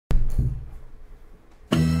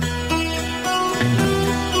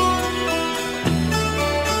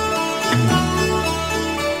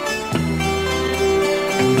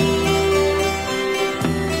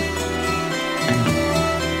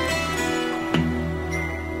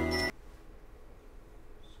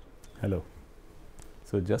Hello.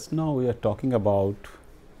 So, just now we are talking about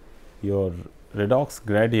your redox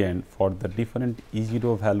gradient for the different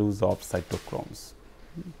E0 values of cytochromes.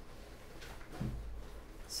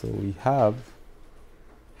 So, we have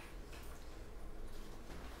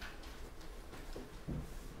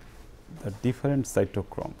the different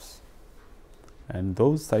cytochromes, and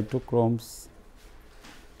those cytochromes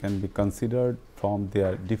can be considered from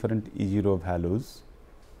their different E0 values,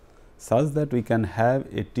 such that we can have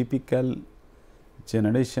a typical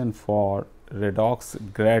generation for redox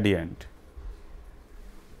gradient.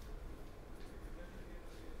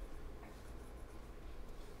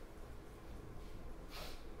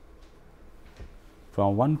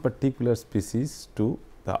 From one particular species to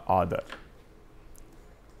the other.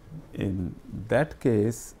 In that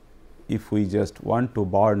case, if we just want to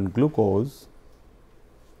burn glucose,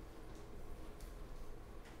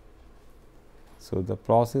 so the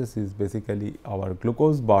process is basically our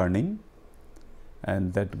glucose burning,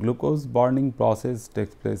 and that glucose burning process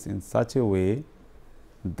takes place in such a way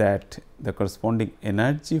that the corresponding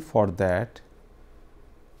energy for that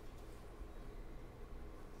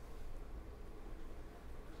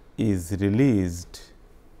is released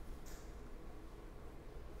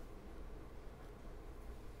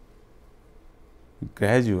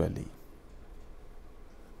gradually.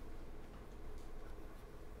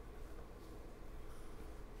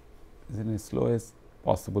 In the slowest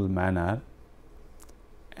possible manner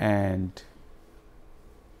and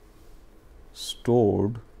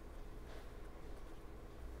stored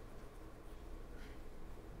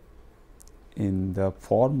in the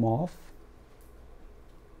form of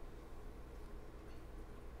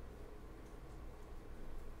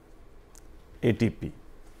ATP.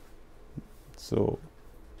 So,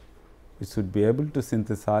 we should be able to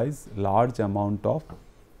synthesize large amount of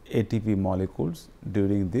ATP molecules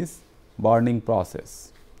during this burning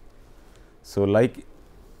process. So, like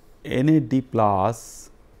NAD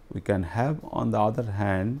plus, we can have on the other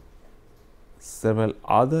hand several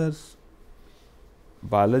other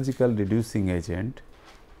biological reducing agent.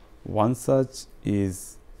 One such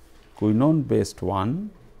is quinone based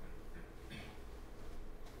one,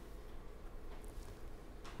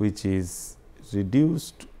 which is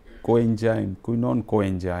reduced coenzyme, quinone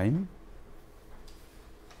coenzyme,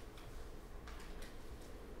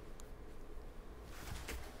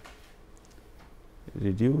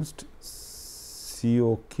 reduced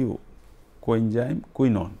COQ coenzyme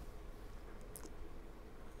quinone,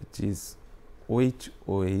 which is OH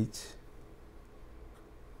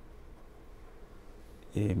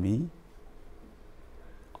AME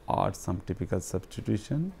or some typical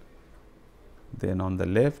substitution. Then on the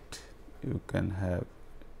left you can have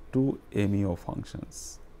two amino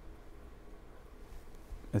functions,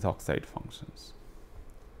 methoxide functions.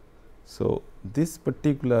 So, this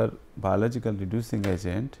particular biological reducing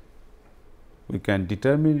agent, we can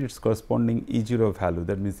determine its corresponding E0 value,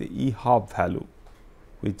 that means the E half value,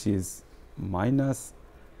 which is minus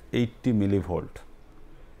 80 millivolt.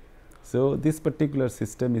 So, this particular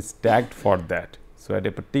system is tagged for that. So, at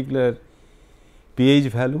a particular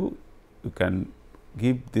pH value, you can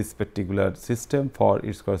give this particular system for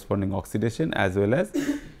its corresponding oxidation as well as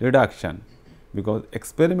reduction, because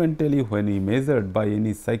experimentally when we measured by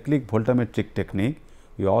any cyclic voltammetric technique,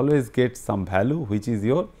 we always get some value which is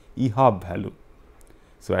your E half value.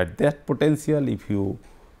 So, at that potential, if you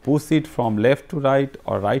push it from left to right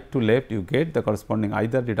or right to left, you get the corresponding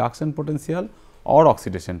either reduction potential or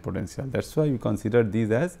oxidation potential. That is why we consider these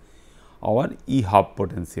as our E half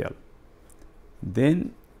potential.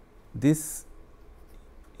 Then this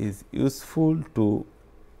is useful to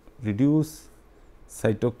reduce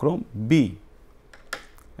cytochrome B,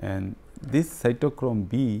 and this cytochrome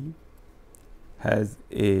B has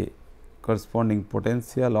a corresponding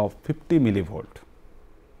potential of 50 millivolt.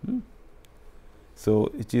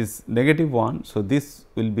 So, it is negative 1. So, this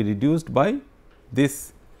will be reduced by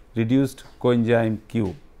this reduced coenzyme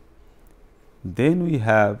Q. Then we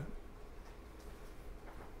have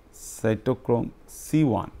cytochrome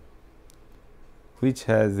C1, which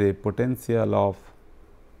has a potential of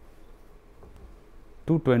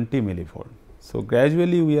 220 millivolt. So,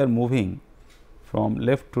 gradually we are moving from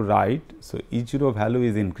left to right. So, E0 value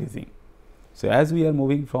is increasing. So, as we are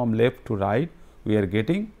moving from left to right, we are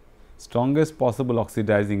getting strongest possible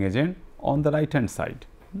oxidizing agent on the right hand side.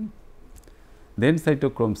 Then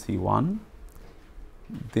cytochrome C1,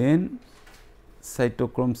 then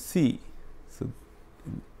cytochrome C.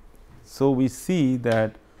 So, we see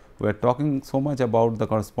that we are talking so much about the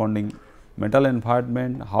corresponding metal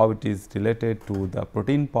environment, how it is related to the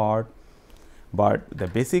protein part, but the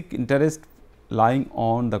basic interest lying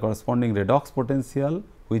on the corresponding redox potential,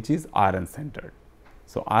 which is iron centered.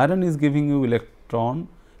 So, iron is giving you electron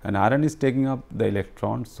and iron is taking up the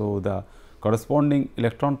electron. So, the corresponding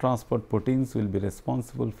electron transport proteins will be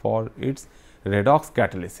responsible for its redox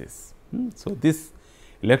catalysis. So, this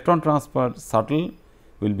electron transfer shuttle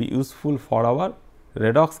will be useful for our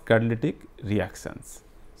redox catalytic reactions.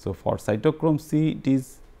 So, for cytochrome C it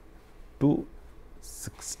is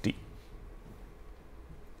 260.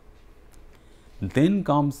 Then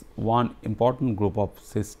comes one important group of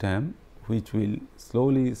system which we will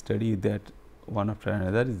slowly study that one after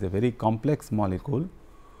another, is a very complex molecule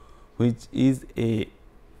which is a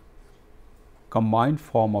combined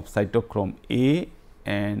form of cytochrome A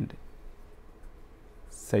and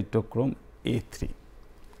cytochrome A3.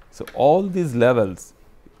 So, all these levels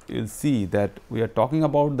you will see that we are talking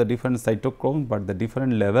about the different cytochrome, but the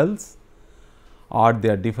different levels are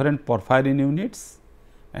their different porphyrin units,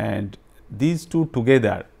 and these two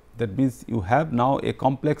together, that means you have now a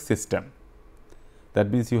complex system. That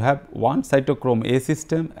means you have one cytochrome A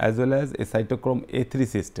system as well as a cytochrome A3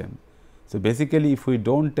 system. So, basically if we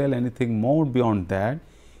do not tell anything more beyond that,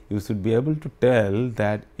 you should be able to tell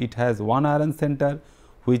that it has one iron center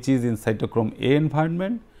which is in cytochrome A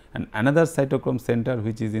environment and another cytochrome center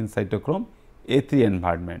which is in cytochrome A3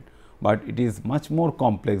 environment, but it is much more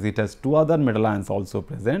complex. It has two other metal ions also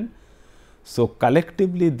present. So,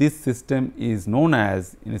 collectively this system is known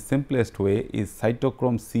as, in a simplest way, is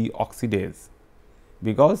cytochrome C oxidase,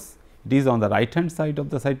 because it is on the right hand side of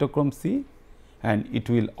the cytochrome C and it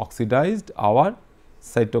will oxidize our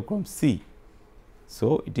cytochrome C.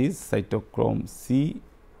 So, it is cytochrome C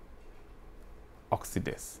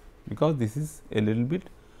oxidase, because this is a little bit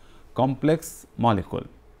complex molecule.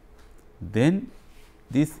 Then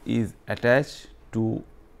this is attached to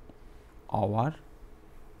our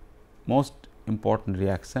most important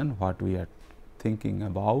reaction what we are thinking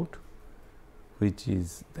about, which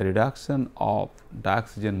is the reduction of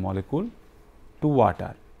dioxygen molecule to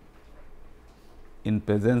water in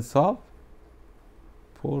presence of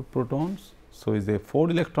 4 protons. So, is a 4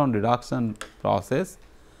 electron reduction process,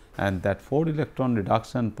 and that 4 electron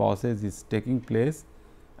reduction process is taking place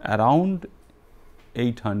around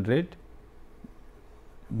 800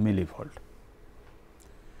 millivolt.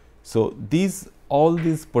 So, all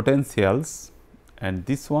these potentials, and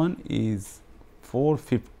this one is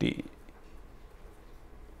 450.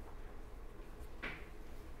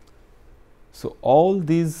 So, all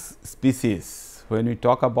these species, when we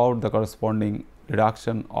talk about the corresponding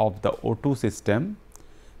reduction of the O2 system,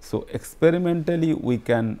 so experimentally we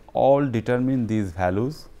can all determine these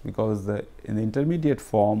values, because in the intermediate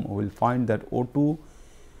form we will find that O2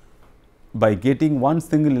 by getting one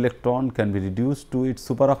single electron can be reduced to its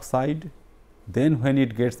superoxide. Then when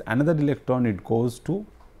it gets another electron, it goes to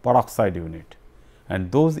peroxide unit,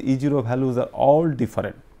 and those E0 values are all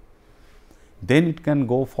different. Then it can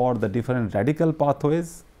go for the different radical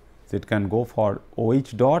pathways. So, it can go for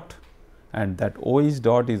OH dot, and that OH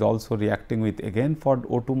dot is also reacting with again for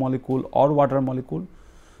O2 molecule or water molecule.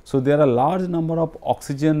 So, there are large number of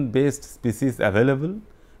oxygen based species available,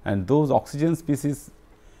 and those oxygen species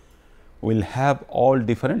will have all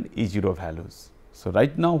different E0 values. So,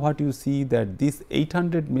 right now what you see that this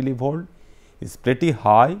 800 millivolt is pretty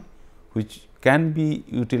high, which can be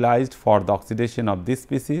utilized for the oxidation of this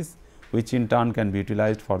species, which in turn can be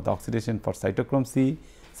utilized for the oxidation for cytochrome C,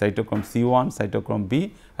 cytochrome C1, cytochrome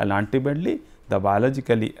B, and ultimately the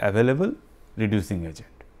biologically available reducing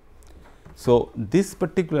agent. So, this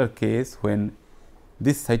particular case, when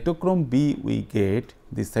this cytochrome B we get,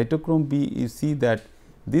 this cytochrome B, you see that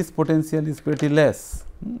this potential is pretty less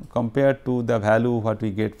compared to the value what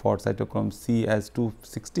we get for cytochrome C as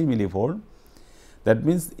 260 millivolt. That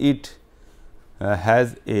means it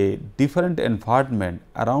has a different environment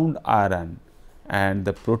around iron, and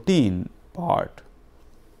the protein part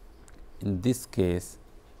in this case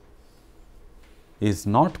is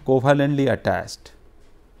not covalently attached.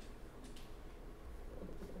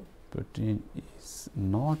 Protein is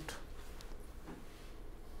not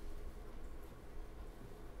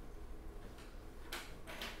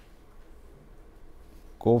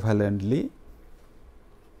covalently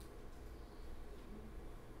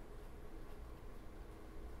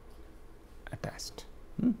attached.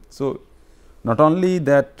 So, not only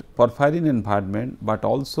that porphyrin environment, but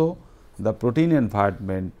also the protein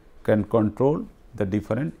environment can control the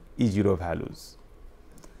different E0 values.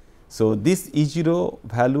 So, this E0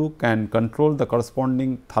 value can control the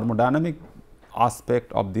corresponding thermodynamic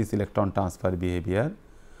aspect of this electron transfer behavior,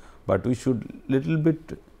 but we should little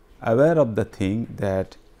bit aware of the thing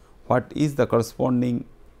that what is the corresponding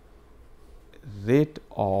rate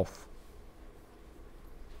of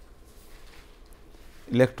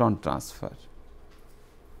electron transfer.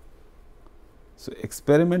 So,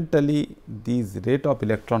 experimentally these rate of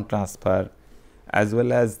electron transfer as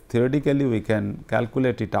well as theoretically we can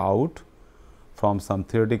calculate it out from some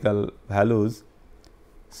theoretical values.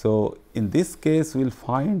 So, in this case we will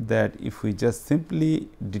find that if we just simply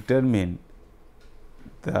determine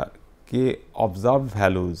the k observed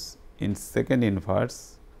values in second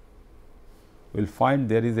inverse, we will find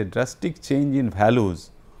there is a drastic change in values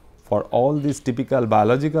for all these typical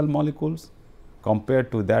biological molecules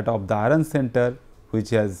compared to that of the iron center, which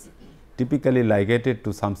has typically ligated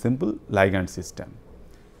to some simple ligand system.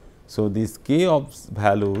 So, these k of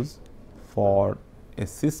values for a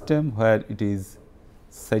system where it is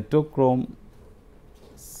cytochrome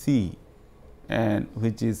C and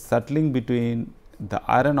which is settling between the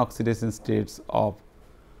iron oxidation states of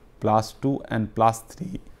 +2 and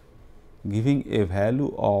 +3, giving a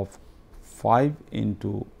value of 5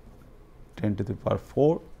 into 10 to the power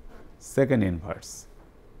 4 second inverse.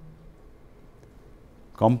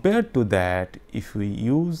 Compared to that, if we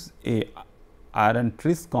use a iron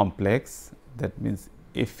tris complex, that means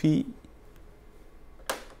Fe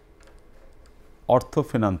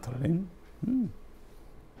orthophenanthrene,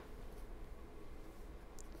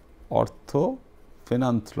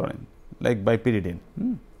 orthophenanthrene like bipyridine,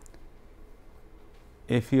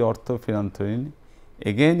 Fe orthophenanthrene,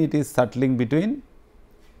 again it is settling between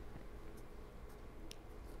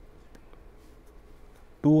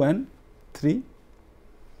 2 and 3,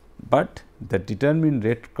 but the determined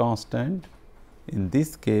rate constant in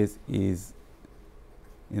this case is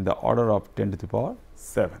in the order of 10 to the power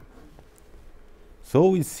 7. So,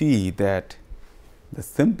 we see that the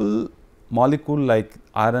simple molecule like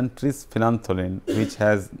iron tris phenanthrene, which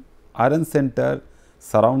has iron center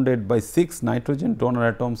surrounded by 6 nitrogen donor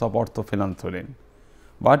atoms of orthophenanthrene,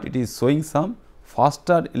 but it is showing some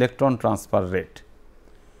faster electron transfer rate.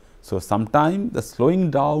 So, sometimes the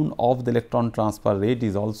slowing down of the electron transfer rate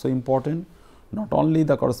is also important, not only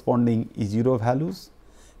the corresponding E0 values,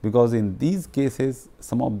 because in these cases,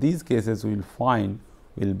 some of these cases we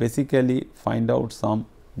will basically find out some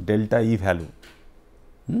delta E value.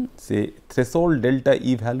 Say threshold delta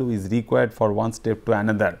E value is required for one step to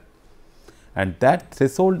another, and that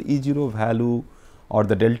threshold E0 value or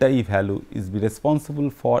the delta E value is be responsible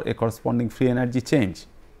for a corresponding free energy change,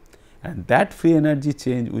 and that free energy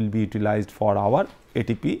change will be utilized for our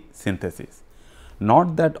ATP synthesis.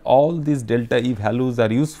 Not that all these delta E values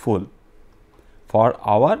are useful for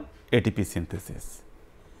our ATP synthesis.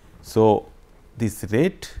 So, this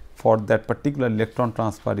rate for that particular electron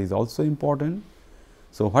transfer is also important.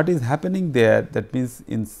 So, what is happening there, that means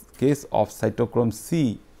in case of cytochrome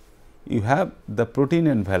C, you have the protein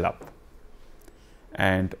envelope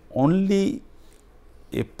and only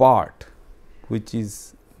a part which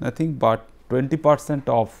is nothing but 20%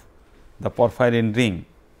 of the porphyrin ring.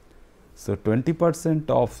 So, 20%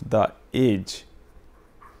 of the edge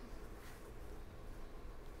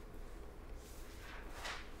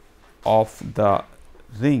of the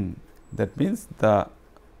ring, that means the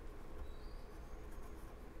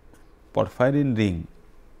porphyrin ring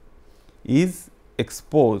is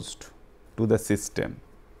exposed to the system,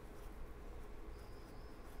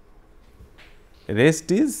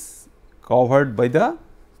 rest is covered by the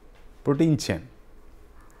protein chain.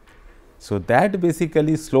 So, that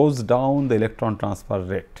basically slows down the electron transfer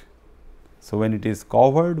rate. So, when it is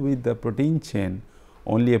covered with the protein chain,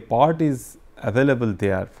 only a part is available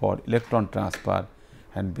there for electron transfer,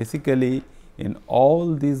 and basically in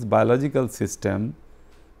all these biological system,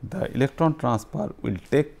 the electron transfer will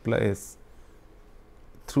take place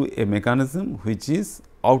through a mechanism which is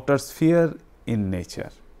outer sphere in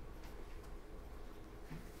nature.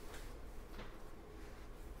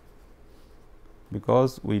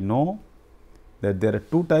 Because we know that there are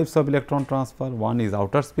two types of electron transfer, one is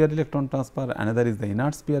outer sphere electron transfer, another is the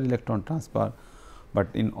inner sphere electron transfer. But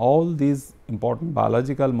in all these important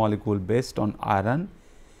biological molecule based on iron,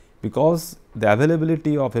 because the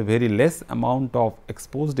availability of a very less amount of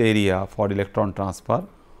exposed area for electron transfer,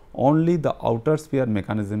 only the outer sphere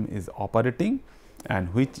mechanism is operating,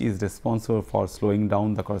 and which is responsible for slowing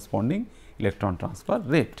down the corresponding electron transfer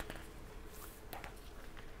rate.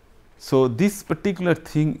 So, this particular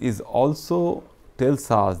thing is also tells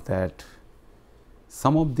us that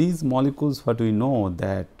some of these molecules, what we know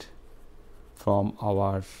that from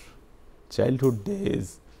our childhood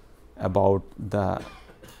days about the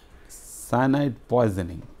cyanide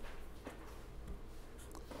poisoning,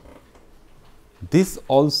 this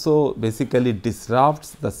also basically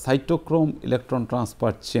disrupts the cytochrome electron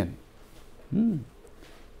transfer chain.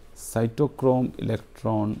 Cytochrome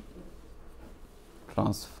electron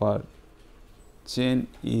transfer chain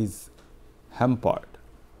is hampered.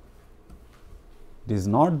 It is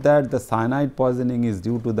not that the cyanide poisoning is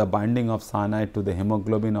due to the binding of cyanide to the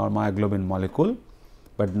hemoglobin or myoglobin molecule,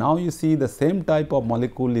 but now you see the same type of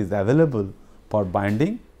molecule is available for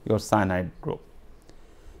binding your cyanide group.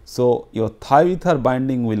 So, your thioether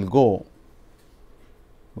binding will go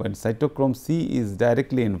when cytochrome C is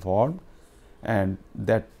directly involved, and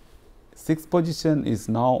that 6th position is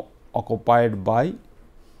now occupied by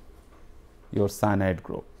your cyanide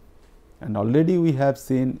group. And already we have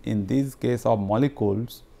seen in this case of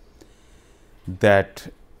molecules that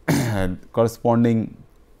corresponding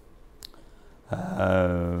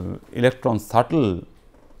electron shuttle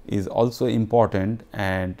is also important,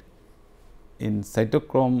 and in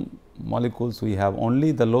cytochrome molecules we have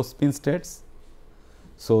only the low spin states.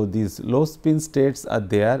 So, these low spin states are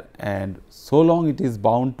there, and so long it is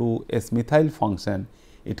bound to S-methyl function,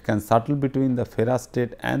 it can shuttle between the ferrous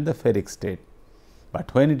state and the ferric state.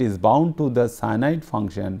 But when it is bound to the cyanide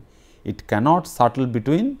function, it cannot shuttle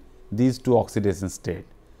between these two oxidation states.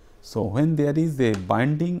 So, when there is a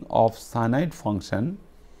binding of cyanide function,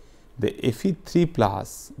 the Fe3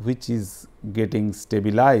 plus, which is getting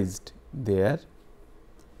stabilized there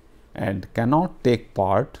and cannot take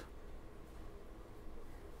part,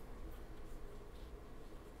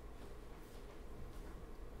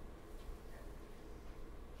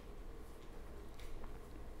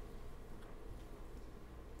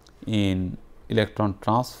 in electron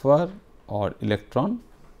transfer or electron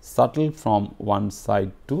shuttle from one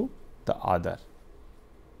side to the other.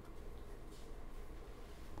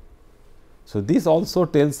 So, this also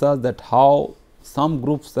tells us that how some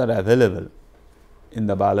groups are available in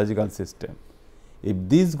the biological system. If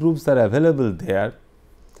these groups are available there,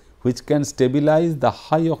 which can stabilize the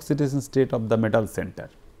high oxidation state of the metal center.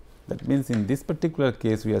 That means, in this particular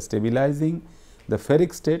case we are stabilizing the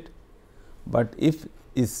ferric state, but if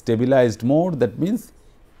is stabilized more, that means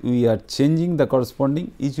we are changing the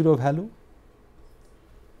corresponding E0 value.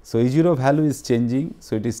 So, E0 value is changing.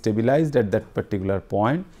 So, it is stabilized at that particular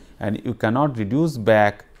point, and you cannot reduce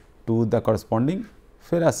back to the corresponding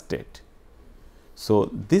ferrous state.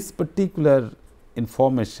 So, this particular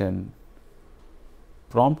information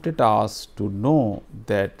prompted us to know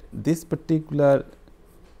that this particular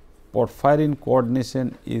porphyrin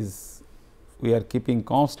coordination is we are keeping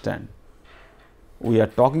constant. We are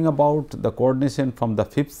talking about the coordination from the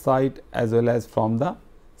 5th side as well as from the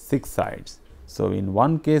 6 sides. So, in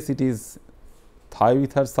one case it is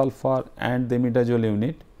thioether sulfur and the imidazole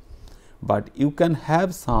unit, but you can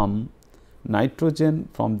have some nitrogen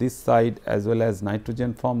from this side as well as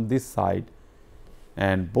nitrogen from this side,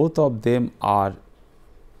 and both of them are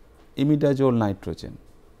imidazole nitrogen.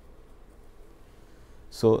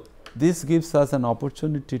 So, this gives us an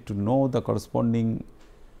opportunity to know the corresponding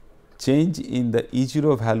change in the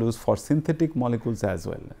E0 values for synthetic molecules as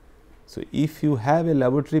well. So, if you have a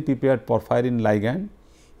laboratory prepared porphyrin ligand,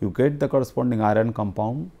 you get the corresponding iron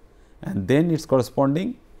compound and then its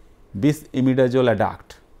corresponding bis imidazole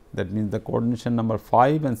adduct. That means, the coordination number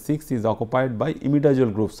 5 and 6 is occupied by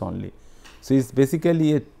imidazole groups only. So, it is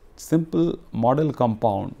basically a simple model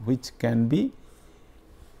compound which can be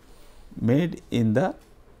made in the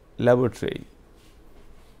laboratory.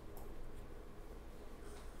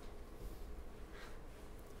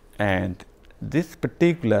 And this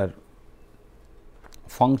particular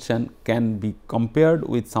function can be compared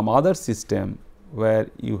with some other system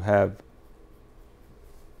where you have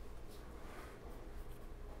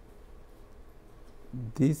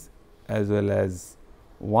this as well as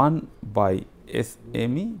 1 by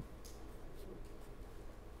SME,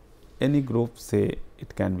 any group, say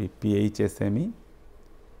it can be PHSME,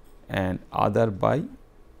 and other by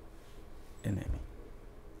NME.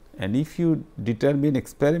 And if you determine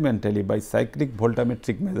experimentally by cyclic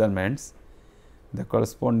voltammetric measurements the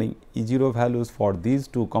corresponding E0 values for these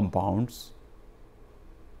two compounds,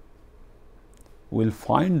 we will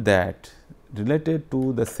find that related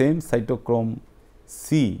to the same cytochrome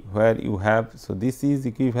C, where you have, so this is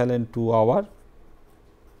equivalent to our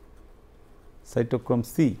cytochrome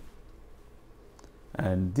C,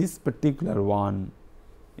 and this particular one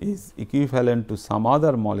is equivalent to some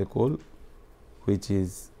other molecule which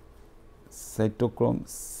is cytochrome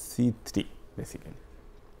C3 basically,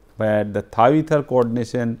 where the thioether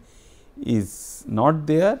coordination is not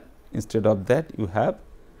there. Instead of that, you have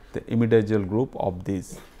the imidazole group of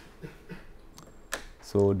these.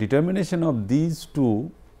 So, determination of these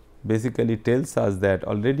two basically tells us that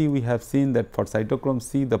already we have seen that for cytochrome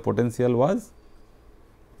C the potential was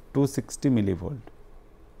 260 millivolt,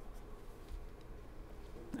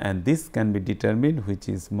 and this can be determined, which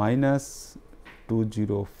is minus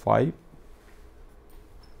 205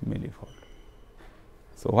 millivolt.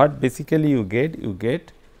 So, what basically you get? You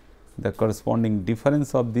get the corresponding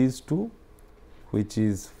difference of these two, which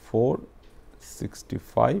is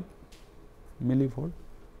 465 millivolt,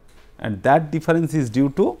 and that difference is due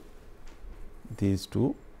to these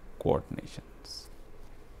two coordinations.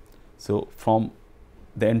 So, from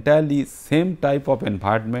the entirely same type of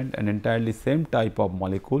environment and entirely same type of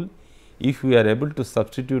molecule, if we are able to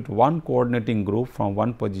substitute one coordinating group from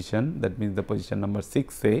one position, that means the position number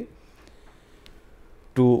 6 say,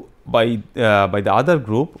 to by the other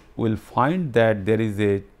group, we will find that there is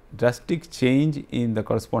a drastic change in the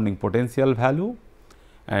corresponding potential value,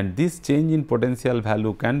 and this change in potential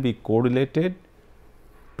value can be correlated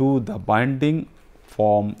to the binding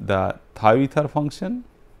from the thioether function,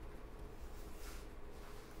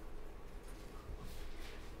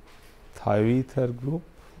 thioether group,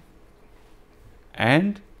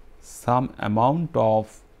 and some amount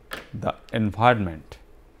of the environment.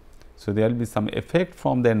 So, there will be some effect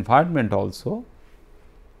from the environment also,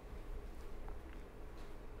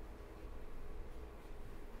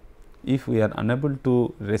 if we are unable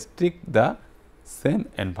to restrict the same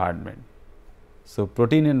environment. So,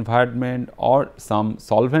 protein environment or some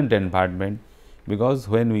solvent environment, because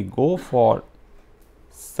when we go for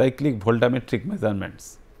cyclic voltammetric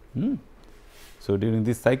measurements, so during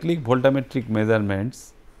these cyclic voltammetric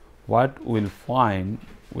measurements, what we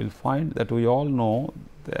will find that we all know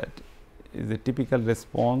that is a typical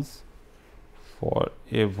response for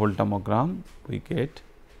a voltammogram we get.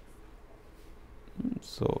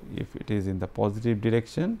 So, if it is in the positive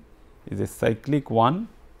direction, is a cyclic one,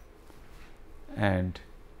 and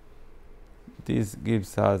this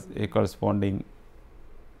gives us a corresponding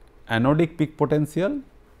anodic peak potential,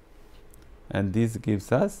 and this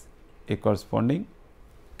gives us a corresponding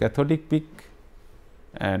cathodic peak,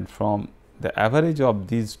 and from the average of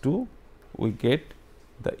these two we get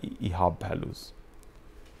the E half values.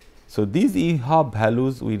 So, these E half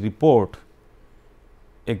values we report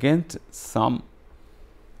against some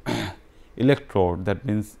electrode, that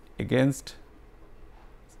means against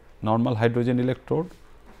normal hydrogen electrode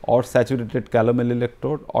or saturated calomel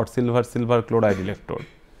electrode or silver chloride electrode.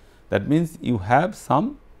 That means, you have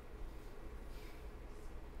some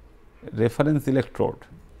reference electrode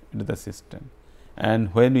into the system,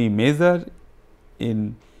 and when we measure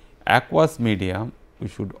in aqueous medium, we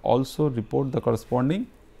should also report the corresponding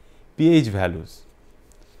pH values.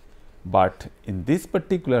 But in this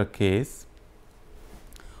particular case,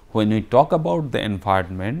 when we talk about the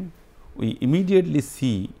environment, we immediately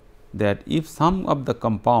see that if some of the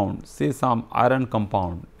compound, say some iron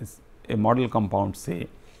compound is a model compound, say,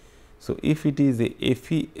 so if it is a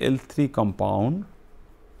FeL3 compound,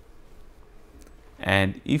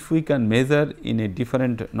 and if we can measure in a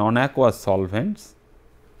different non-aqueous solvents.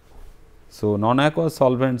 So, non-aqueous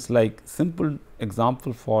solvents, like simple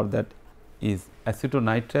example for that is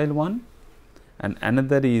acetonitrile one, and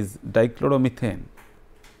another is dichloromethane.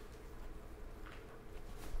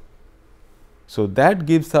 So, that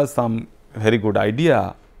gives us some very good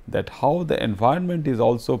idea that how the environment is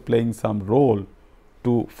also playing some role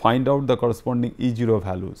to find out the corresponding E0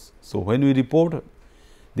 values. So, when we report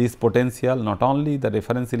this potential, not only the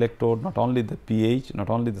reference electrode, not only the pH, not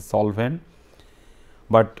only the solvent,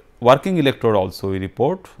 but working electrode also we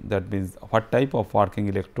report. That means, what type of working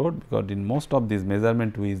electrode, because in most of these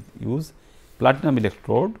measurement we use platinum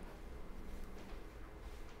electrode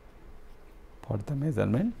for the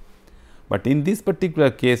measurement. But in this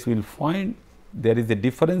particular case, we will find there is a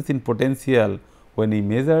difference in potential when we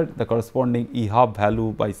measure the corresponding E half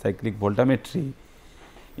value by cyclic voltammetry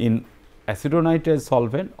in acetonitrile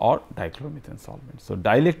solvent or dichloromethane solvent. So,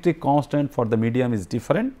 dielectric constant for the medium is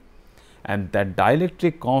different, and that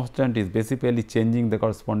dielectric constant is basically changing the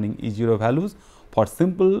corresponding E0 values for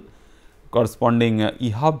simple corresponding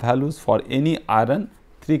E half values for any iron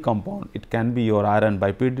 3 compound. It can be your iron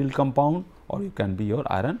bipyridyl compound, or you can be your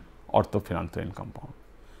iron orthophenanthroyl compound.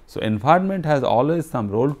 So, environment has always some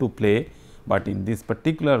role to play, but in this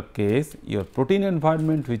particular case your protein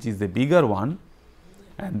environment, which is a bigger one,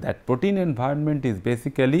 and that protein environment is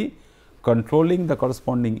basically controlling the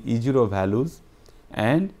corresponding E0 values,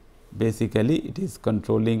 and basically it is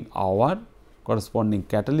controlling our corresponding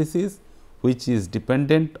catalysis, which is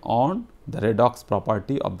dependent on the redox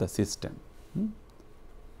property of the system.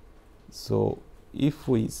 So, if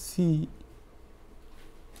we see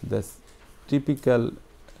the typical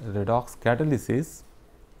redox catalysis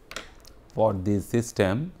for this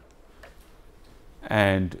system,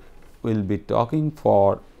 and we will be talking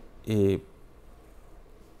for a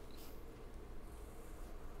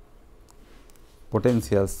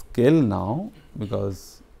potential scale now,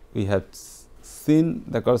 because we have seen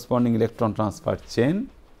the corresponding electron transfer chain.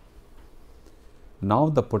 Now,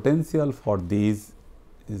 the potential for these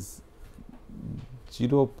is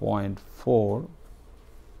 0.4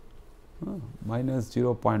 minus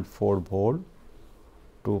 0.4 volt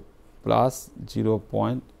to plus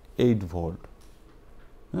 0.8 volt.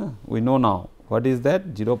 We know now what is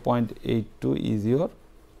that. 0.82 is your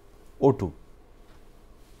O2,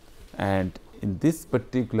 and in this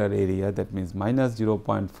particular area, that means minus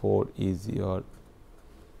 0.4 is your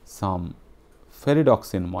some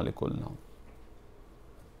ferredoxin molecule now,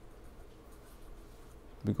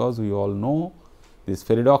 because we all know these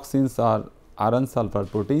ferredoxins are iron sulfur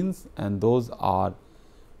proteins, and those are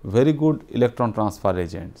very good electron transfer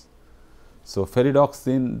agents. So,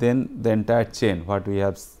 ferredoxin, then the entire chain what we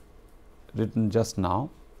have written just now,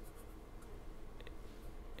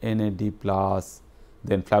 NAD plus,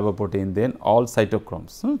 then flavoprotein, then all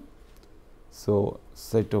cytochromes. So,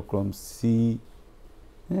 cytochrome C,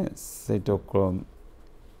 cytochrome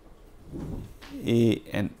A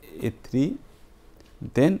and A3,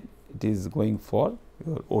 then it is going for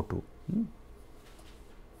your O2.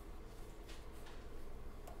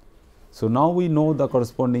 So, now we know the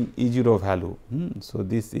corresponding E0 value. So,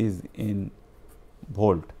 this is in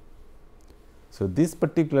volt. So, this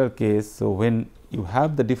particular case, so when you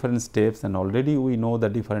have the different steps, and already we know the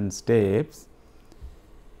different steps,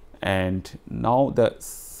 and now the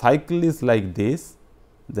cycle is like this,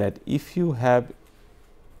 that if you have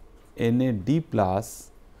NAD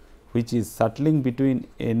plus which is settling between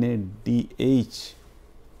NADH,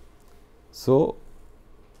 so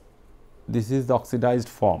this is the oxidized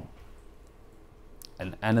form,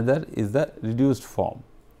 and another is the reduced form,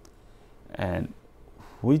 and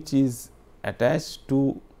which is attached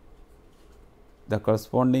to the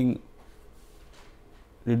corresponding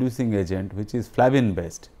reducing agent, which is flavin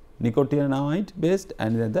based, nicotinamide based,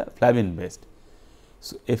 and then the flavin based.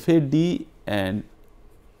 So, FAD and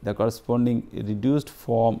the corresponding reduced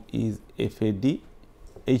form is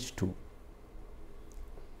FADH2.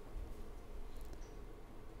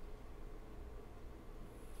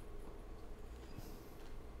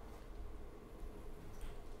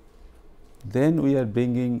 Then we are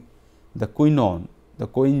bringing the quinone, the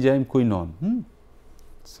coenzyme quinone.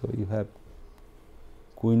 So, you have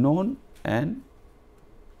quinone and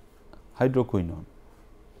hydroquinone.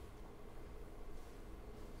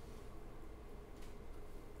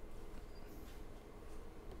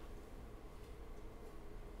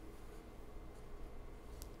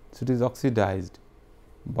 So, it is oxidized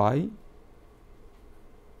by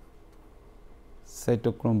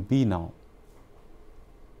cytochrome B now,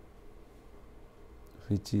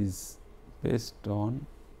 which is based on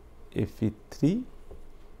Fe3,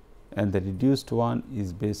 and the reduced one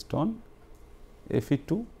is based on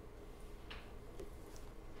Fe2.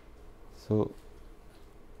 So,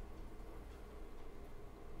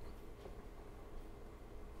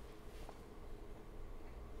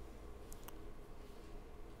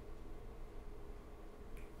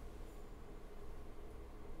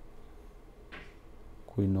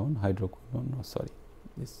 quinone, hydroquinone, no, sorry,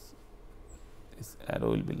 this arrow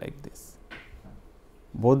will be like this.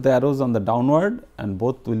 Both the arrows on the downward and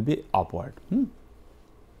both will be upward.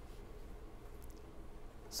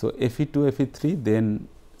 So, Fe2, Fe3, then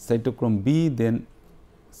cytochrome B, then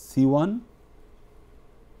C1,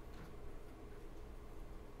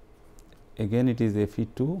 again it is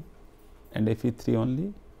Fe2 and Fe3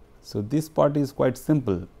 only. So, this part is quite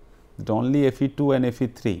simple, that only Fe2 and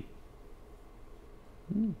Fe3.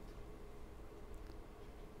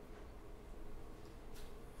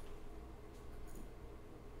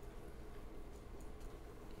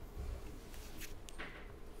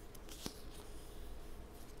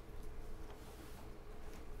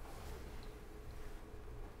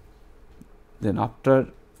 Then after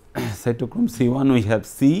cytochrome C1 we have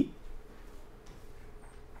C,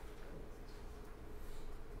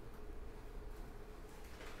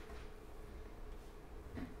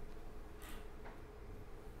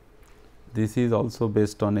 this is also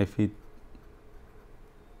based on Fe.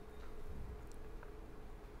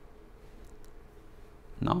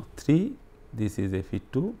 Now 3, this is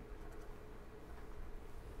Fe2,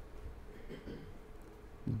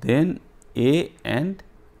 then A and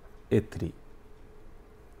A3.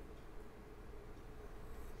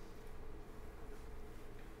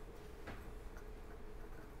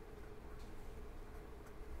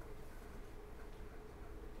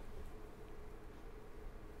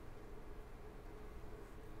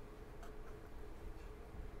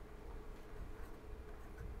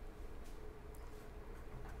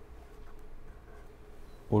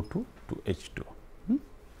 O2 to H2.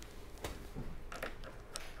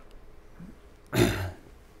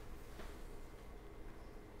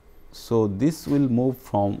 So, this will move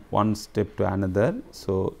from one step to another.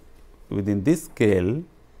 So, within this scale,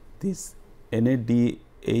 this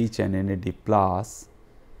NADH and NAD plus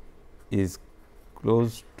is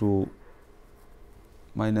close to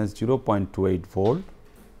minus 0.28 volt,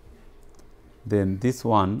 then this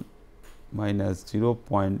one minus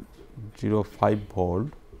 0.05 volt,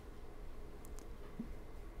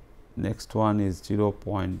 next one is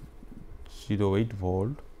 0.08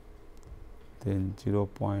 volt, then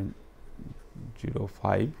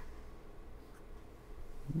 0.05,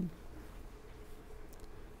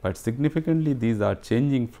 but significantly these are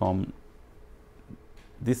changing from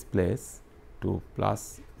this place to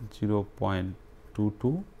plus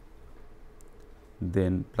 0.22,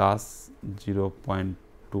 then plus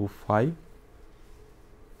 0.25,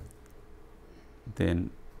 then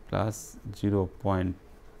plus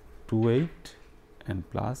 0.28 and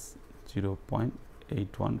plus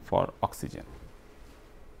 0.81 for oxygen.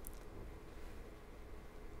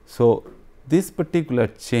 So, this particular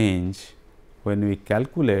change, when we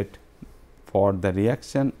calculate for the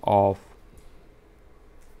reaction of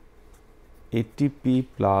ATP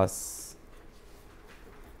plus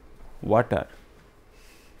water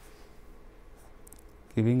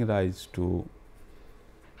giving rise to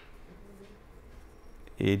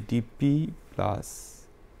ADP plus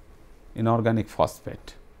inorganic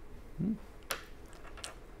phosphate.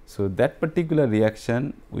 So, that particular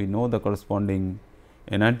reaction we know the corresponding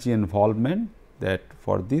energy involvement, that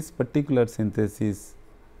for this particular synthesis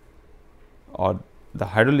or the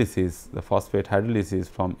hydrolysis, the phosphate hydrolysis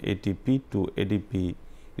from ATP to ADP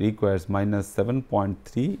requires minus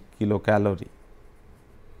 7.3 kilocalorie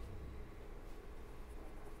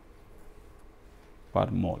per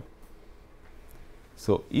mole.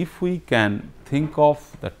 So, if we can think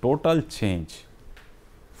of the total change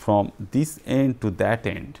from this end to that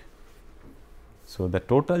end, so the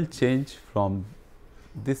total change from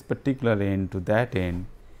this particular end to that end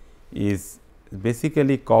is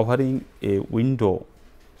basically covering a window.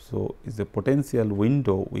 So, is a potential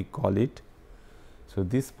window we call it. So,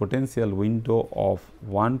 this potential window of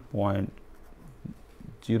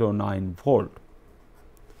 1.09 volt.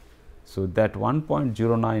 So, that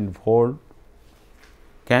 1.09 volt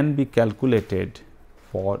can be calculated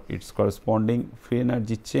for its corresponding free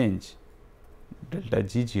energy change delta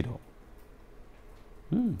G0.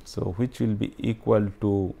 So, which will be equal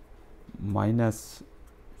to minus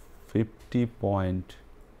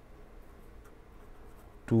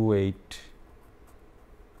 50.28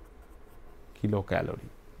 kilocalorie.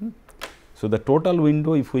 So, the total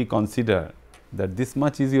window, if we consider that this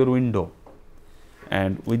much is your window,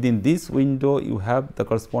 and within this window you have the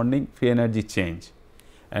corresponding free energy change,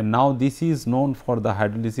 and now this is known for the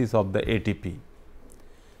hydrolysis of the ATP.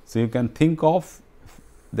 So, you can think of,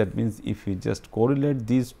 that means, if you just correlate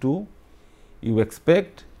these two, you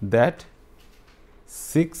expect that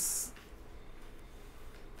 6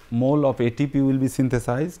 mole of ATP will be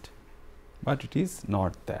synthesized, but it is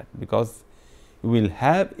not that, because you will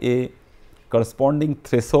have a corresponding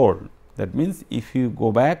threshold. That means, if you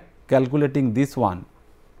go back calculating this one,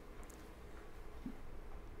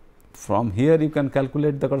 from here you can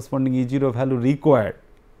calculate the corresponding E0 value required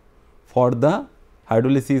for the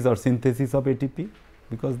hydrolysis or synthesis of ATP,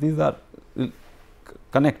 because these are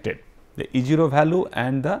connected, the E0 value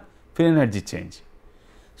and the free energy change.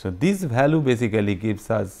 So, this value basically gives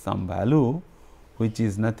us some value which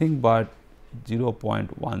is nothing but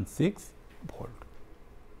 0.16 volt.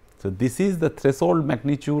 So, this is the threshold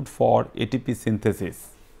magnitude for ATP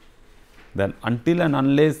synthesis. Then until and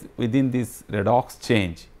unless within this redox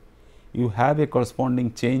change you have a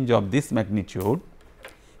corresponding change of this magnitude,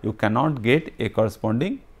 you cannot get a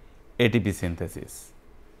corresponding ATP synthesis.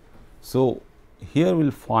 So, here we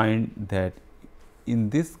will find that in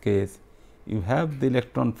this case you have the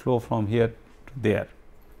electron flow from here to there,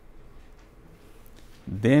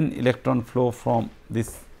 then electron flow from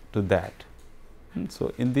this to that.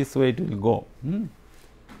 So, in this way it will go.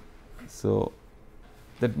 So,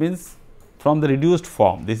 that means from the reduced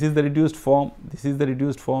form, this is the reduced form, this is the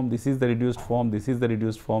reduced form, this is the reduced form, this is the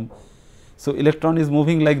reduced form. So, electron is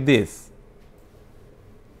moving like this.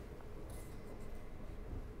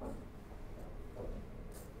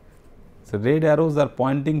 So, red arrows are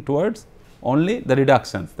pointing towards only the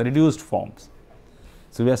reductions, the reduced forms.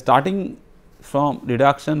 So, we are starting from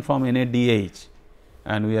reduction from NADH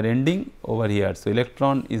and we are ending over here. So,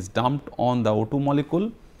 electron is dumped on the O2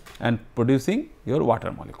 molecule and producing your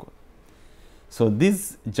water molecule. So,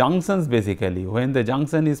 these junctions basically, when the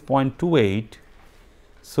junction is 0.28,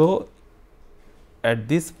 so at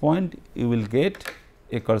this point you will get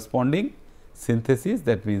a corresponding synthesis,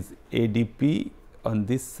 that means ADP on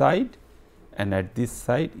this side and at this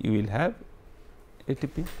side you will have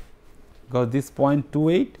ATP, because this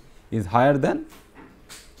 0.28 is higher than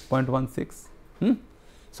 0.16.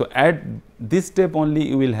 So, at this step only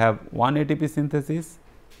you will have one ATP synthesis,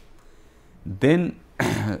 then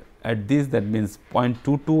at this, that means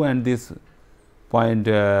 0.22 and this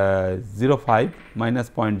 0.05 minus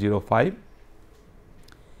 0.05,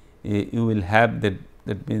 you will have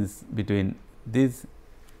that means between these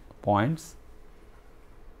points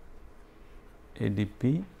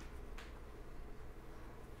ADP,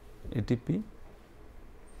 ATP,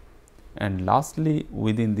 and lastly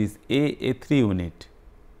within this A3 unit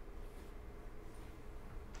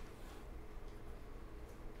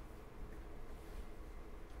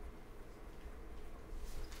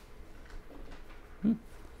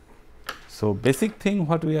So, basic thing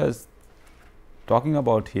what we are talking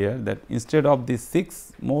about here, that instead of this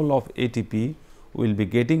 6 mole of ATP, we will be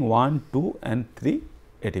getting 1, 2 and 3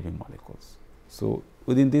 ATP molecules. So,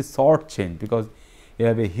 within this short chain, because you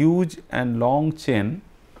have a huge and long chain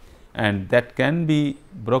and that can be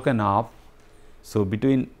broken up. So,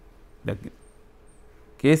 between the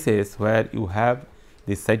cases where you have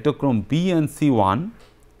the cytochrome B and C1,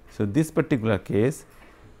 so this particular case,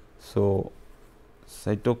 so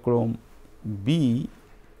cytochrome B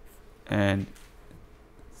and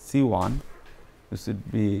C1, you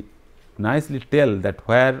should be nicely tell that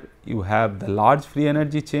where you have the large free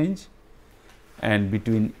energy change and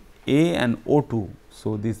between A and O2.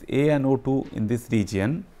 So, this A and O2 in this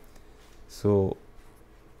region. So,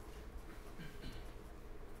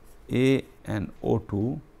 A and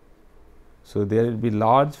O2. So, there will be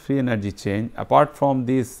large free energy change apart from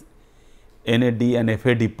this NAD and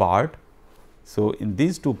FAD part. So, in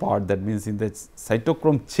these two parts, that means in the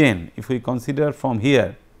cytochrome chain, if we consider from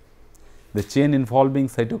here the chain involving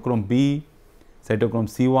cytochrome B, cytochrome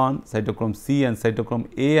C1, cytochrome C and cytochrome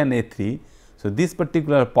A and A3. So, this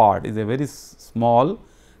particular part is a very small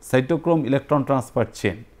cytochrome electron transfer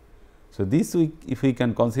chain. So, this if we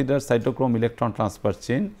can consider cytochrome electron transfer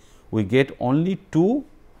chain, we get only 2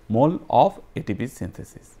 mole of ATP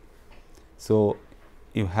synthesis. So,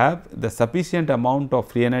 you have the sufficient amount of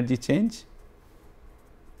free energy change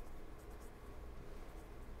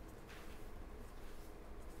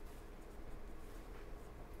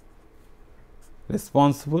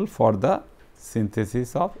responsible for the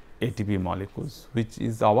synthesis of ATP molecules, which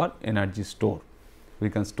is our energy store. We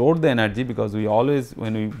can store the energy because we always,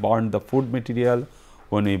 when we burn the food material,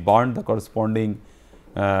 when we burn the corresponding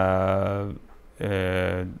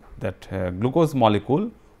glucose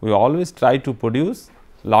molecule, we always try to produce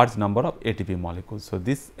large number of ATP molecules. So,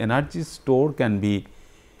 this energy store can be,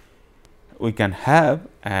 we can have,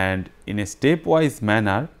 and in a stepwise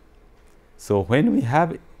manner. So, when we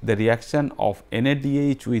have the reaction of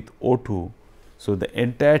NADH with O2, so the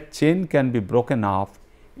entire chain can be broken up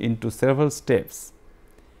into several steps,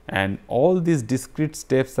 and all these discrete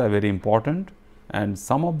steps are very important, and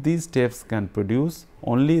some of these steps can produce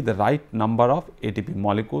only the right number of ATP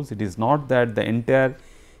molecules. It is not that the entire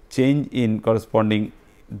change in corresponding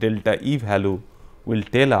delta E value will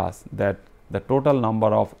tell us that the total number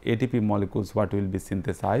of ATP molecules what will be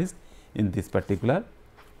synthesized in this particular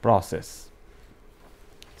process.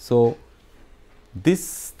 So,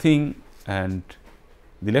 this thing and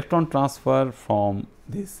the electron transfer from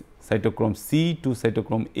this cytochrome C to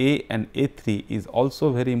cytochrome A and A3 is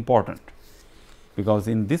also very important, because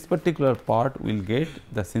in this particular part we will get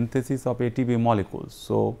the synthesis of ATP molecules.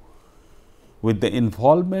 So, with the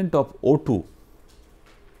involvement of O2,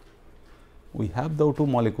 we have the O2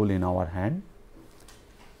 molecule in our hand,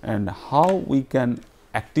 and how we can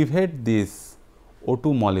activate this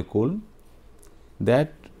O2 molecule,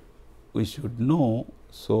 that we should know.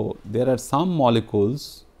 So, there are some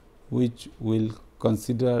molecules which we will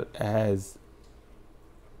consider as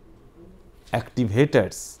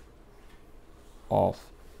activators of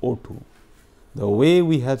O2. The way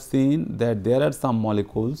we have seen that there are some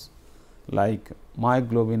molecules like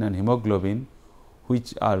myoglobin and hemoglobin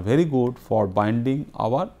which are very good for binding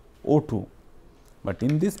our O2, but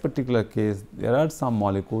in this particular case there are some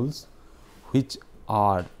molecules which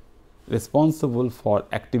are responsible for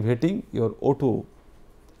activating your O2.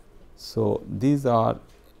 So, these are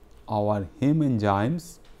our heme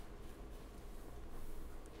enzymes,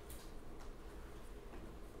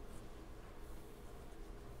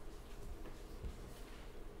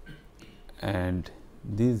 and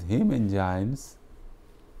these heme enzymes,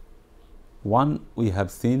 one we have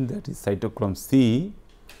seen that is cytochrome C.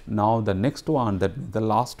 Now, the next one, that is the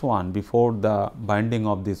last one before the binding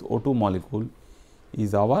of this O2 molecule,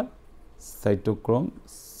 is our cytochrome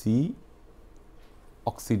C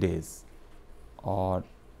oxidase or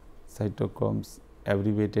cytochromes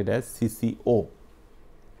abbreviated as CCO.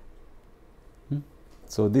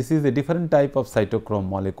 So, this is a different type of cytochrome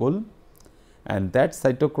molecule, and that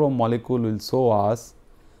cytochrome molecule will show us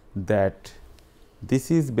that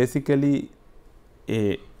this is basically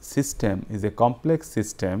a system, is a complex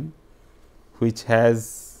system which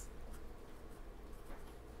has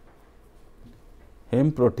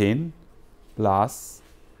heme protein plus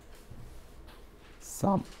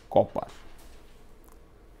some copper.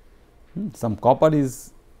 Some copper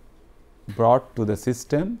is brought to the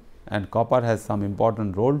system, and copper has some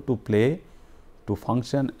important role to play to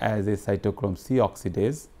function as a cytochrome C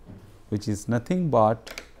oxidase, which is nothing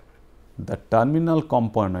but the terminal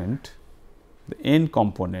component, the end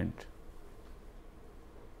component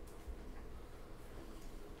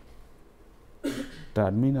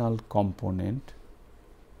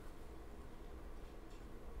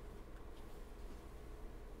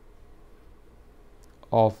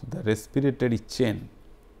of the respiratory chain.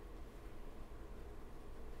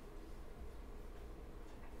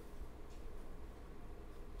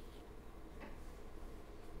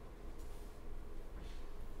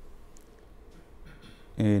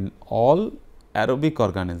 In all aerobic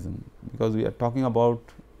organism, because we are talking about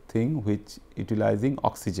thing which utilizing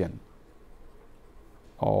oxygen,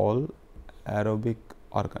 all aerobic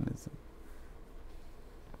organism.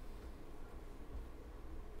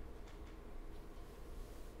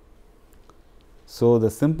 So,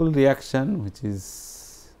 the simple reaction, which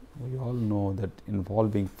is we all know that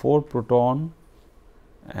involving 4 proton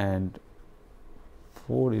and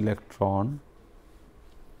 4 electron,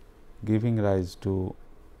 giving rise to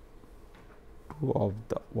 2 of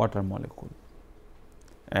the water molecule,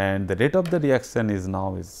 and the rate of the reaction is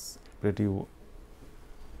now is pretty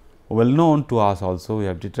well known to us also. We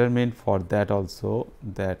have determined for that also,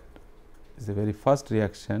 that is the very first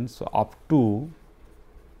reaction. So, up to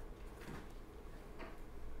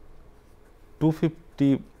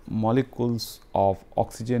 250 molecules of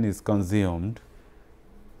oxygen is consumed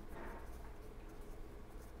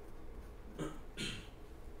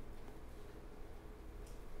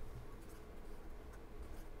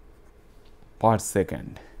per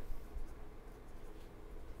second.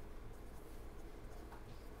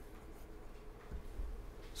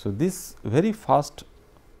 So, this very fast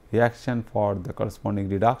reaction for the corresponding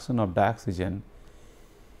reduction of dioxygen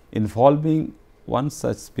involving one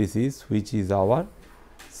such species, which is our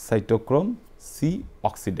cytochrome C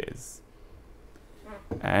oxidase.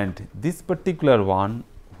 And this particular one,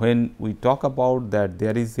 when we talk about that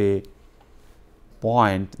there is a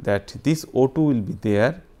point that this O2 will be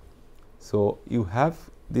there. So, you have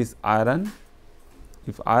this iron,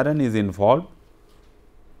 if iron is involved,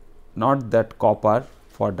 not that copper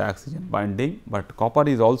for dioxygen binding, but copper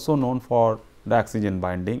is also known for dioxygen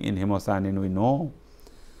binding in hemocyanin, we know.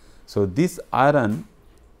 So, this iron,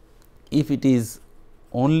 if it is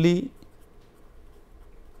only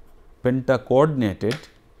pentacoordinated,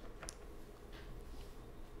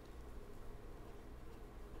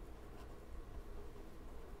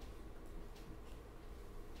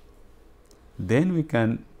 then we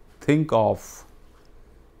can think of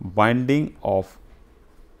binding of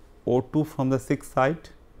O2 from the 6th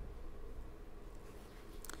site.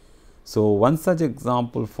 So, one such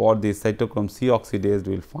example for the cytochrome C oxidase,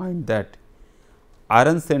 we will find that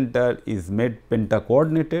iron center is made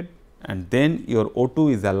pentacoordinated, and then your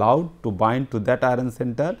O2 is allowed to bind to that iron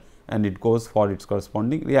center, and it goes for its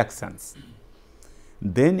corresponding reactions.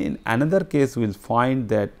 Then in another case, we will find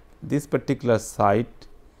that this particular site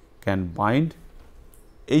can bind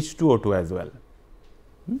H2O2 as well.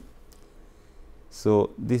 So,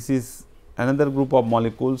 this is another group of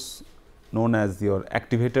molecules known as your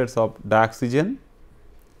activators of dioxygen,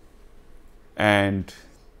 and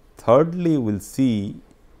thirdly we will see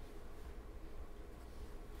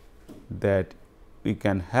that we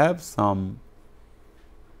can have some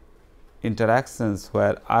interactions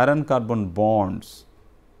where iron carbon bonds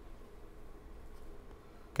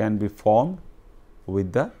can be formed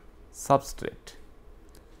with the substrate.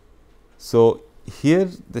 So, here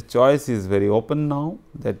the choice is very open now,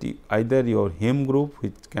 that either your heme group,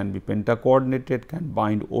 which can be pentacoordinated, can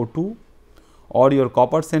bind O2, or your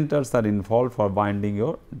copper centers are involved for binding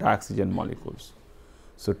your dioxygen molecules.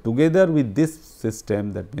 So, together with this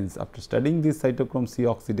system, that means after studying this cytochrome C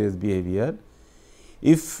oxidase behavior,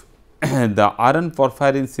 if the iron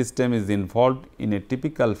porphyrin system is involved in a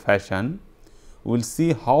typical fashion, we will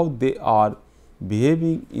see how they are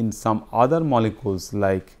behaving in some other molecules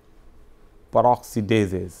like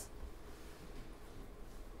peroxidases,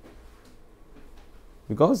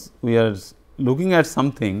 because we are looking at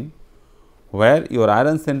something where your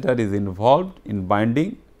iron center is involved in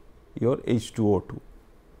binding your H2O2.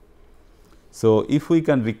 So, if we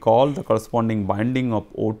can recall the corresponding binding of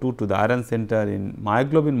O2 to the iron center in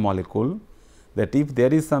myoglobin molecule, that if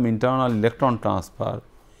there is some internal electron transfer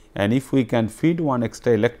and if we can feed one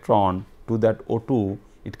extra electron to that O2,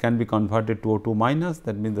 it can be converted to O2 minus,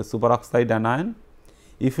 that means the superoxide anion.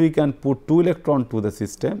 If we can put 2 electron to the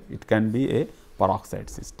system, it can be a peroxide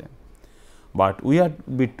system. But we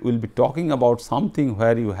will be talking about something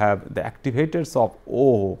where you have the activators of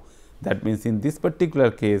O, that means in this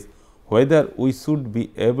particular case whether we should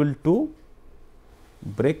be able to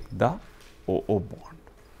break the OO bond,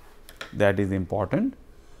 that is important.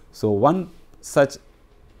 So, one such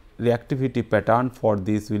reactivity pattern for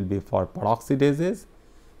this will be for peroxidases,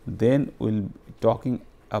 then we will be talking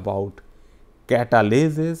about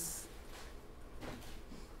catalases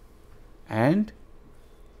and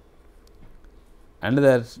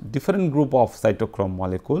another different group of cytochrome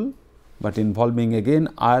molecule, but involving again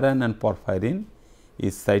iron and porphyrin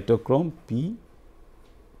is cytochrome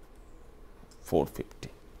P450.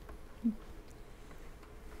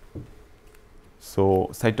 So,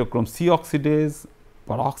 cytochrome C oxidase,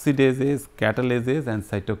 peroxidases, catalases and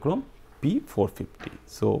cytochrome P450.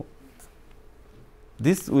 So,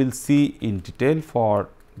 this we will see in detail for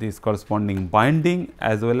this corresponding binding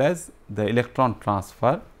as well as the electron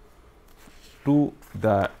transfer to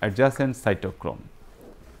the adjacent cytochrome.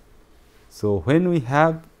 So, when we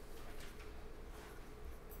have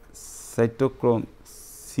cytochrome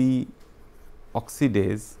C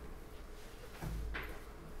oxidase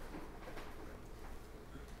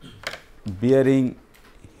bearing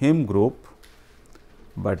heme group,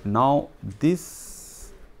 but now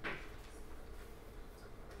this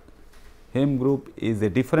heme group is a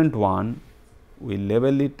different one, we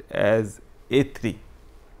label it as A3.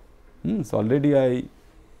 So, already I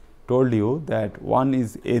told you that one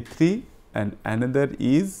is A3 and another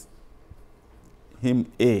is heme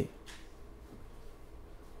A.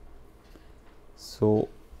 So,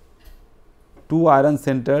 two iron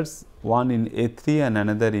centers, one in A3 and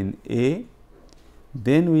another in A.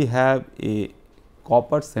 Then we have a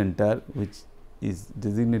copper center which is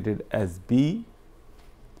designated as B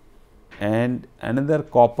and another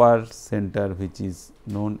copper center which is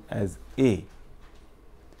known as A.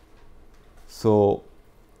 So,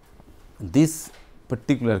 this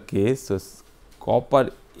particular case, so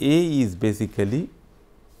copper A is basically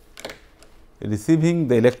receiving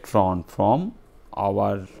the electron from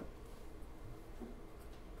our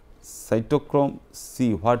cytochrome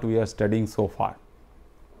C, what we are studying so far.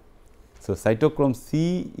 So, cytochrome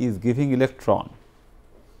C is giving electron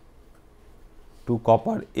to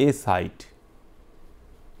copper A site.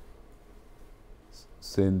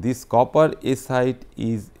 So, in this copper A site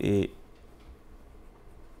is a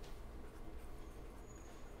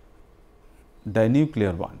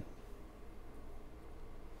dinuclear one,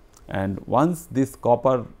 and once this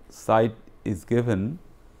copper site is given,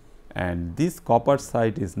 and this copper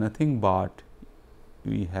site is nothing but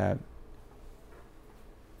we have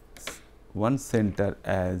one center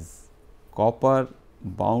as copper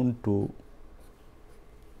bound to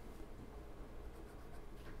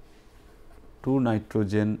 2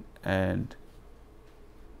 nitrogen and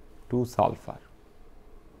 2 sulfur,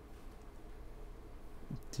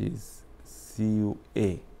 which is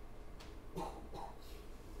CuA,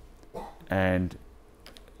 and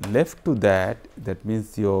left to that, that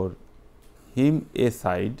means your heme A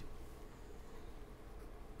side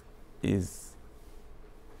is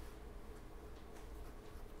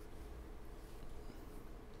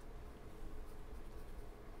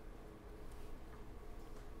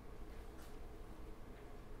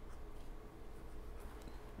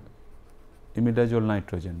imidazole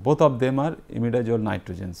nitrogen, both of them are imidazole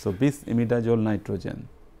nitrogen. So, bis imidazole nitrogen,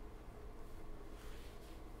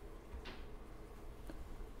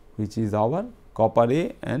 which is our copper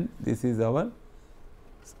A and this is our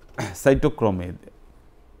cytochrome A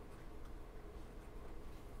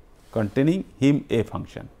containing heme A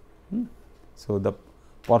function. So, the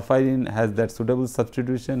porphyrin has that suitable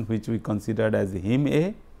substitution which we considered as heme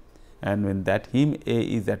A, and when that heme A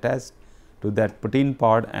is attached to that protein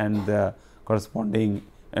pod and the corresponding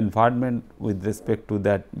environment with respect to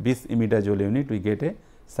that bis imidazole unit, we get a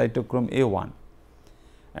cytochrome A1,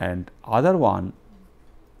 and other one,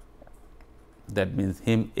 that means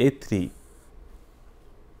heme A3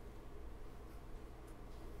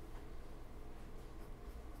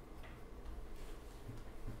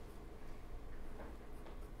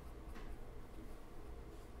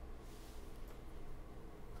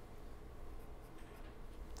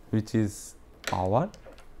 which is our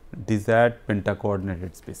desired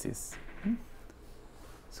pentacoordinated species.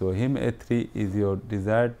 So, heme A3 is your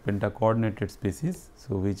desired pentacoordinated species.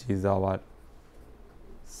 So, which is our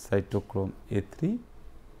cytochrome A3,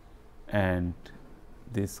 and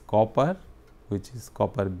this copper, which is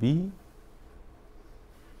copper B,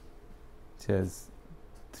 which has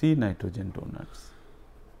 3 nitrogen donors.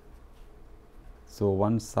 So,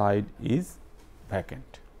 one side is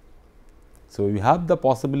vacant. So, you have the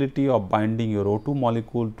possibility of binding your O2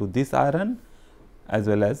 molecule to this iron as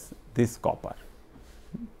well as this copper.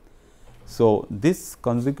 So, this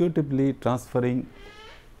consecutively transferring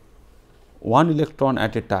one electron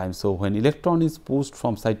at a time. So, when electron is pushed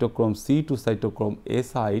from cytochrome C to cytochrome A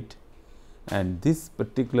site, and this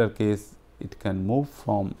particular case it can move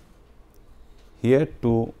from here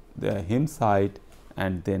to the heme site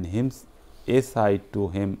and then heme A site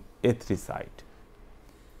to heme A3 site.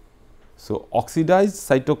 So, oxidized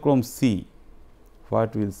cytochrome C,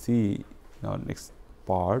 what we will see in our next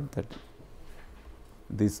part, that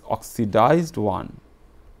this oxidized one,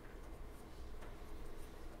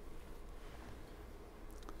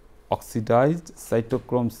 oxidized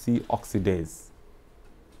cytochrome C oxidase,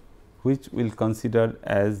 which we will consider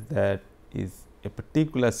as that is a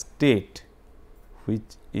particular state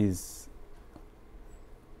which is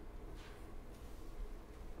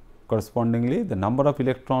correspondingly the number of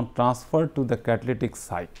electron transferred to the catalytic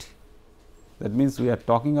site. That means, we are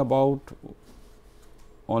talking about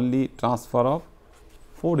only transfer of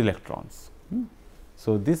 4 electrons.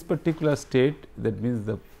 So, this particular state, that means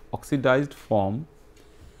the oxidized form.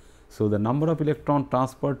 So, the number of electron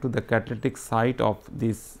transferred to the catalytic site of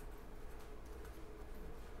this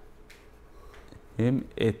heme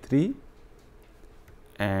A3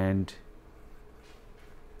 and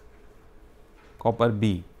copper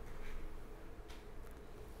B.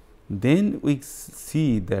 Then we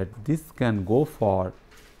see that this can go for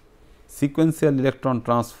sequential electron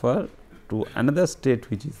transfer to another state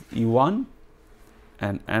which is E1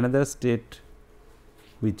 and another state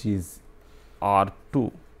which is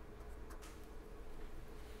R2.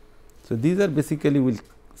 So, these are basically we will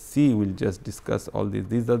see, we will just discuss all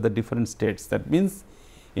these are the different states. That means,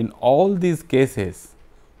 in all these cases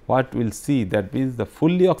what we will see, that means the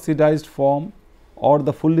fully oxidized form or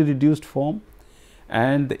the fully reduced form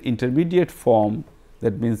and the intermediate form,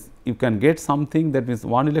 that means you can get something, that means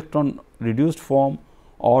 1 electron reduced form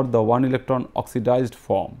or the 1 electron oxidized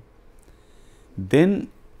form. Then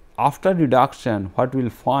after reduction, what we will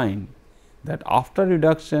find, that after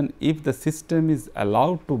reduction, if the system is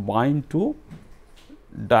allowed to bind to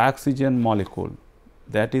dioxygen molecule,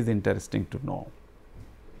 that is interesting to know,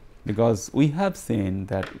 because we have seen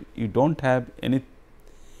that you do not have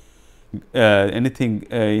anything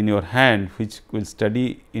in your hand which will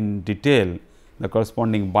study in detail the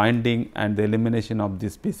corresponding binding and the elimination of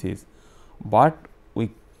this species, but we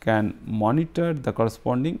can monitor the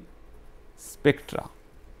corresponding spectra.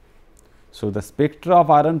 So, the spectra of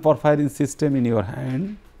iron porphyrin system in your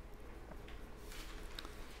hand,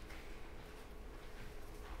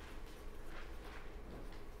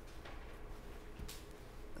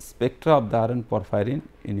 spectra of the iron porphyrin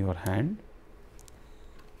in your hand,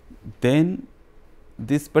 then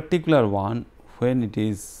this particular one, when it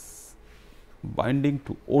is binding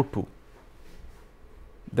to O2,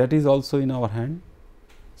 that is also in our hand.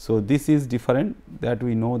 So, this is different, that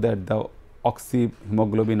we know that the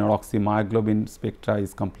oxyhemoglobin or oxymyoglobin spectra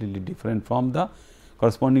is completely different from the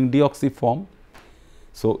corresponding deoxy form.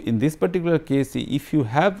 So, in this particular case, if you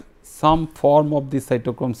have some form of the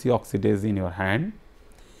cytochrome C oxidase in your hand,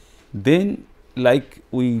 then like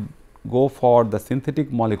we go for the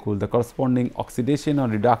synthetic molecule, the corresponding oxidation or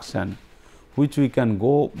reduction, which we can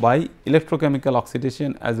go by electrochemical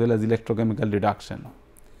oxidation as well as electrochemical reduction.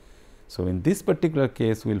 So, in this particular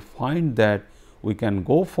case, we will find that we can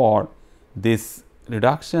go for this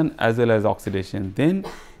reduction as well as oxidation. Then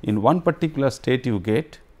in one particular state you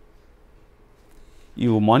get,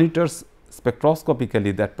 you monitor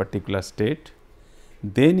spectroscopically that particular state,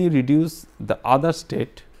 then you reduce the other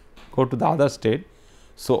state, go to the other state.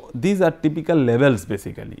 So, these are typical levels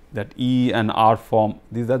basically, that E and R form,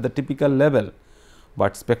 these are the typical level,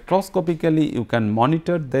 but spectroscopically you can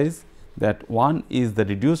monitor this, that one is the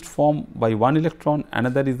reduced form by 1 electron,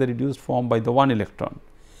 another is the reduced form by the 1 electron.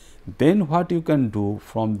 Then what you can do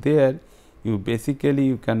from there, you basically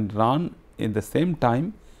you can run in the same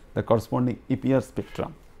time the corresponding EPR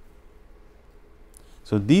spectrum.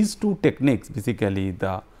 So, these two techniques basically,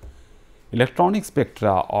 the electronic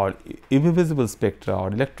spectra or UV visible spectra or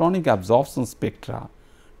electronic absorption spectra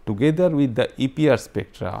together with the EPR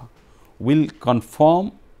spectra will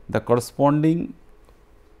confirm the corresponding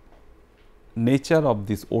nature of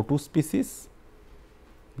this O2 species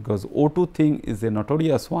because O2 thing is a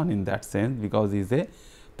notorious one in that sense, because it is a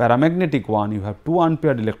paramagnetic one. You have 2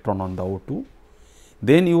 unpaired electron on the O2.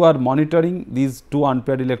 Then you are monitoring these 2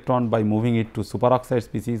 unpaired electron by moving it to superoxide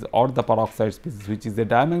species or the peroxide species, which is a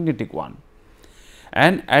diamagnetic one.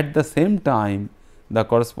 And at the same time, the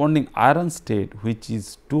corresponding iron state, which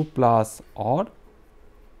is 2 plus or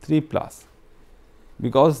 3 plus,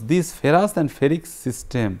 because this ferrous and ferric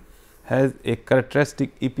system has a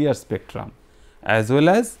characteristic EPR spectrum as well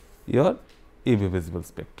as your UV visible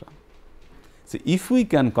spectrum. So, if we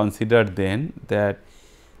can consider then that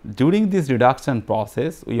during this reduction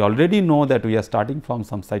process, we already know that we are starting from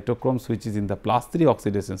some cytochromes which is in the +3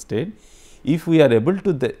 oxidation state. If we are able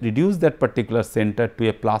to reduce that particular center to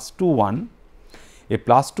a +2 one, a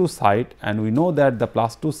 +2 site, and we know that the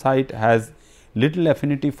 +2 site has little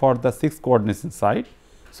affinity for the 6 coordination site.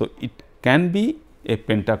 So, it can be a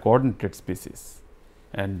pentacoordinated species,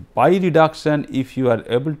 and by reduction, if you are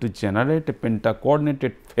able to generate a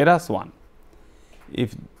pentacoordinated ferrous one,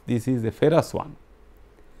 if this is a ferrous one,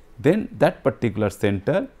 then that particular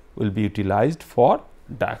center will be utilized for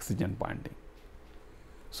dioxygen binding.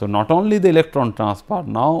 So, not only the electron transfer,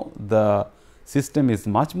 now the system is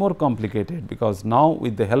much more complicated, because now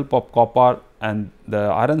with the help of copper and the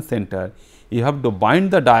iron center, you have to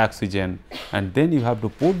bind the dioxygen and then you have to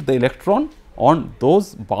put the electron on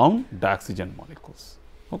those bound dioxygen molecules.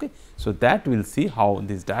 Okay. So, that we will see how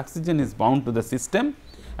this dioxygen is bound to the system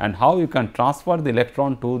and how you can transfer the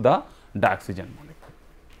electron to the dioxygen molecule.